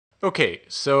Okay,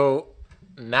 so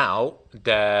now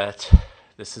that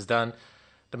this is done,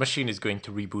 the machine is going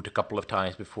to reboot a couple of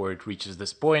times before it reaches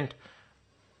this point.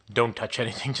 Don't touch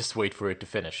anything, just wait for it to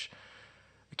finish.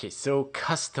 Okay, so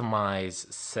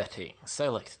customize settings. I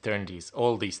like to turn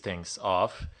all these things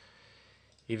off,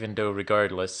 even though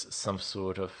regardless, some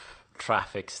sort of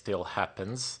traffic still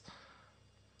happens.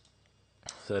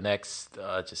 So next,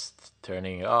 just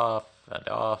turning off and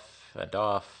off and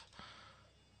off.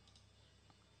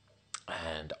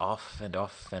 And off and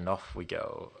off and off we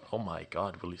go. Oh my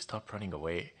god, will you stop running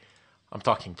away? I'm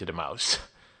talking to the mouse.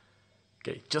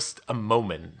 Okay, just a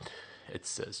moment. It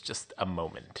says just a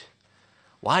moment.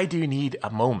 Why do you need a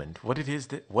moment? What is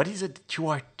it that you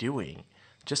are doing?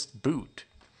 Just boot.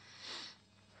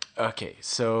 Okay,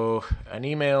 so an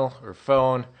email or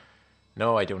phone.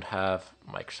 No, I don't have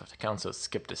Microsoft account, so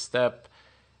skip this step.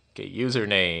 Okay,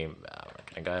 username.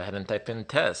 We're gonna go ahead and type in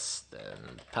test,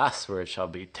 and password shall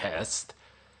be test.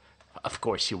 Of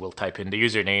course, you will type in the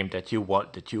username that you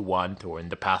want, or in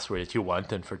the password that you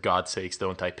want, and for God's sakes,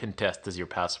 don't type in test as your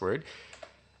password.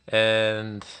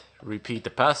 And repeat the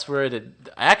password.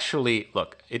 Actually,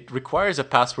 look, it requires a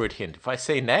password hint. If I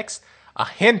say next, a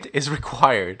hint is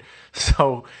required.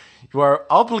 So you are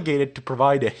obligated to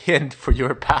provide a hint for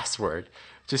your password,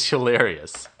 which is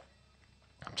hilarious.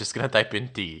 I'm just gonna type in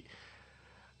T.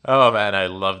 Oh man, I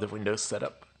love the Windows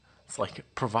setup. It's like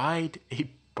provide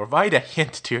a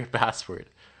hint to your password.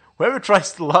 Whoever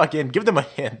tries to log in, give them a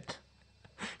hint.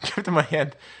 Give them a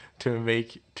hint to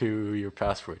make to your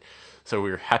password. So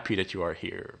we're happy that you are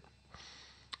here.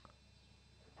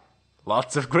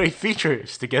 Lots of great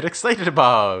features to get excited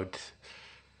about.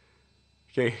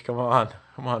 Okay, come on,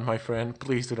 my friend.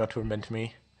 Please do not torment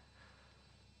me.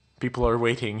 People are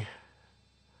waiting.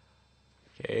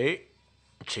 Okay,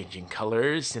 changing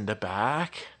colors in the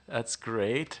back. That's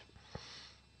great.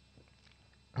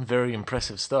 Very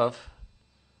impressive stuff.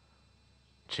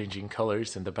 Changing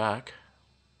colors in the back.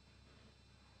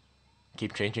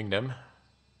 Keep changing them.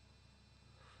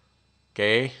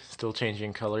 Okay, still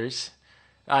changing colors.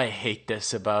 I hate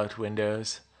this about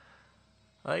Windows.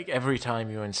 Like every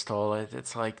time you install it,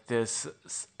 it's like this.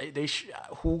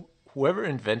 Whoever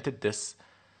invented this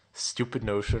stupid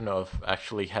notion of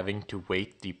actually having to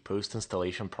wait the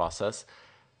post-installation process,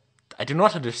 I do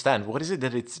not understand. What is it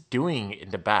that it's doing in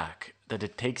the back that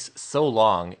it takes so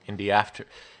long in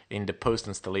the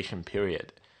post-installation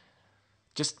period?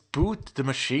 Just boot the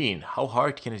machine. How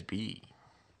hard can it be?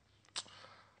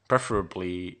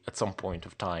 Preferably at some point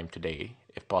of time today,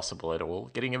 if possible at all,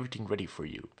 getting everything ready for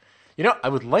you. You know, I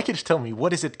would like you to tell me,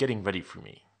 what is it getting ready for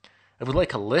me? I would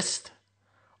like a list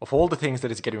of all the things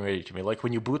that it's getting ready to me. Like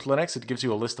when you boot Linux, it gives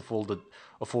you a list of all the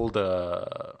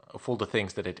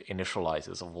things that it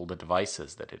initializes, of all the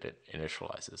devices that it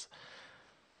initializes.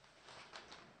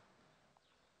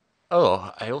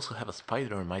 Oh, I also have a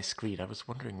spider on my screen. I was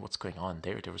wondering what's going on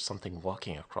there. There was something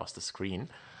walking across the screen.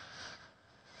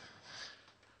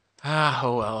 Ah,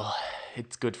 oh well.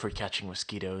 It's good for catching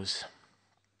mosquitoes.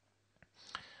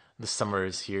 The summer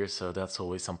is here, so that's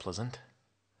always unpleasant.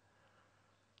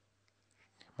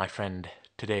 My friend,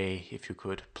 today, if you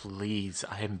could, please,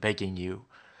 I am begging you.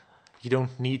 You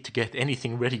don't need to get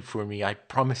anything ready for me. I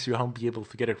promise you I'll be able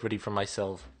to get it ready for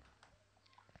myself.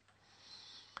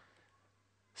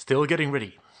 Still getting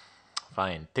ready.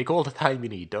 Fine. Take all the time you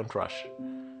need. Don't rush.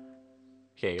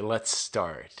 Okay, let's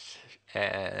start.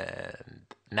 And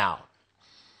now.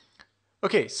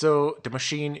 Okay, so the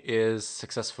machine is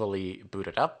successfully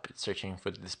booted up. It's searching for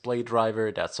the display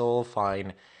driver. That's all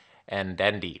fine and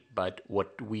dandy. But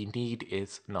what we need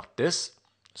is not this.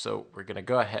 So we're going to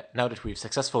go ahead, now that we've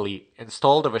successfully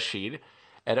installed the machine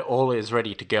and all is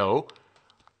ready to go,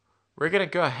 we're going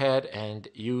to go ahead and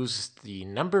use the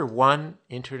 #1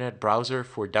 internet browser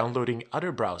for downloading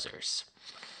other browsers.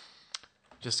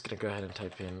 Just gonna go ahead and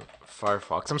type in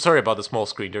Firefox. I'm sorry about the small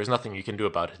screen. There's nothing you can do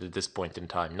about it at this point in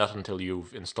time. Not until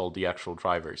you've installed the actual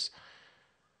drivers.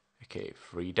 Okay,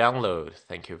 free download.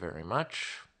 Thank you very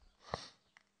much.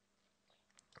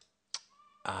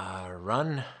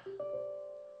 Run.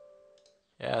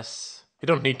 Yes. You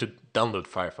don't need to download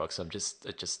Firefox. I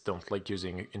just don't like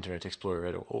using Internet Explorer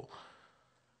at all.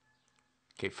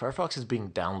 Okay, Firefox is being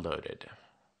downloaded.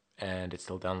 And it's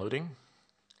still downloading.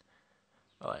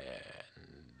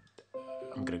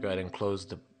 I'm gonna go ahead and close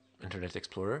the Internet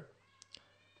Explorer.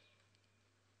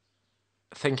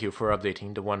 Thank you for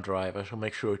updating the OneDrive. I shall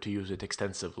make sure to use it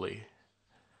extensively.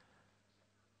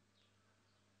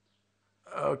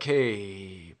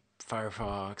 Okay,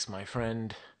 Firefox, my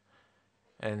friend.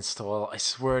 Install. I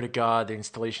swear to God, the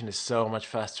installation is so much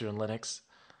faster in Linux.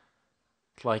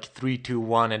 like 3, 2,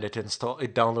 1, and it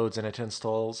downloads and it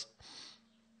installs.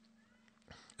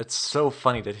 It's so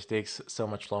funny that it takes so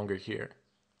much longer here.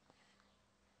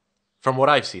 From what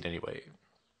I've seen anyway.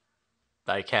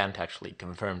 I can't actually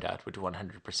confirm that with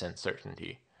 100%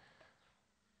 certainty.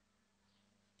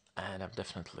 And I've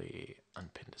definitely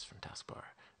unpinned this from taskbar.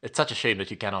 It's such a shame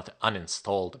that you cannot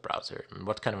uninstall the browser. And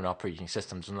what kind of an operating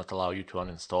system does not allow you to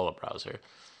uninstall a browser?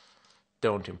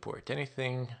 Don't import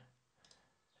anything.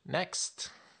 Next.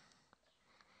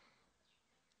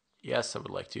 Yes, I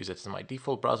would like to use it as my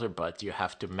default browser, but you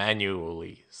have to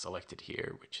manually select it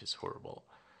here, which is horrible,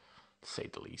 to say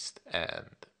the least. And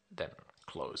then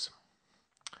close.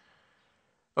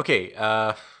 Okay,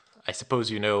 I suppose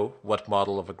you know what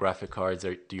model of a graphic card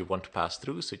do you want to pass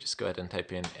through, so just go ahead and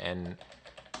type in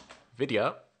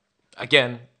NVIDIA.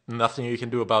 Again, nothing you can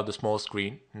do about the small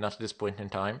screen, not at this point in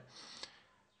time.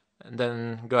 And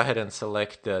then go ahead and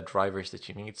select the drivers that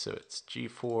you need. So it's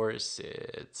GeForce,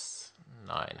 it's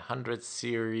 900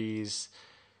 series,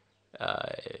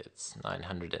 it's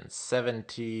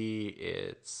 970,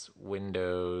 it's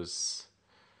Windows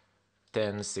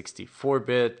 10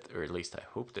 64-bit, or at least I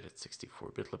hope that it's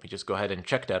 64-bit. Let me just go ahead and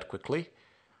check that quickly.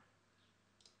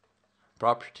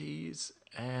 Properties,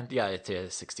 and yeah, it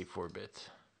is 64-bit.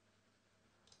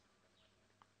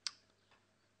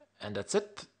 And that's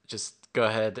it. Just go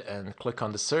ahead and click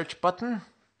on the search button.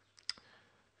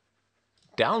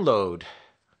 Download.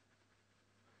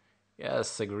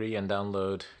 Yes, agree and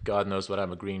download. God knows what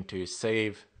I'm agreeing to.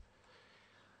 Save.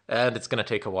 And it's going to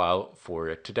take a while for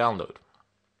it to download.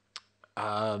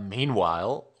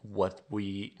 Meanwhile, what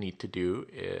we need to do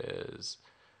is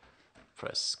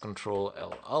press Ctrl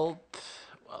L Alt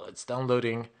while it's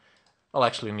downloading. Well,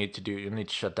 actually, you need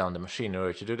to shut down the machine in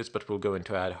order to do this, but we'll go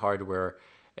into add hardware,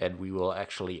 and we will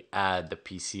actually add the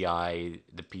PCI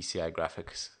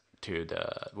graphics to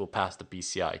we'll pass the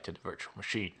PCI to the virtual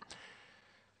machine.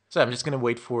 So I'm just going to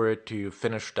wait for it to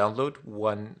finish download.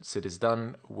 Once it is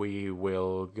done, we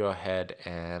will go ahead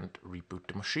and reboot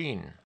the machine.